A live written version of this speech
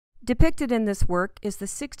Depicted in this work is the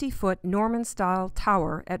 60-foot Norman-style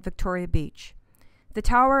tower at Victoria Beach. The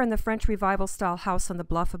tower and the French Revival-style house on the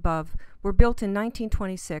bluff above were built in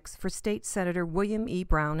 1926 for State Senator William E.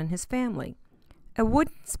 Brown and his family. A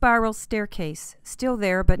wooden spiral staircase, still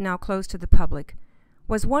there but now closed to the public,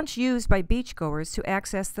 was once used by beachgoers to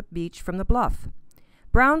access the beach from the bluff.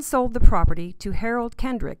 Brown sold the property to Harold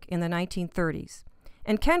Kendrick in the 1930s,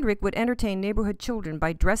 and Kendrick would entertain neighborhood children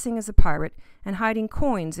by dressing as a pirate and hiding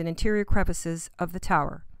coins in interior crevices of the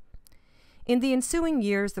tower. In the ensuing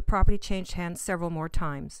years, the property changed hands several more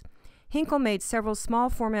times. Hinkle made several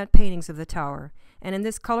small-format paintings of the tower, and in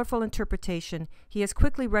this colorful interpretation, he has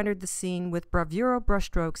quickly rendered the scene with bravura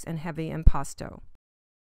brushstrokes and heavy impasto.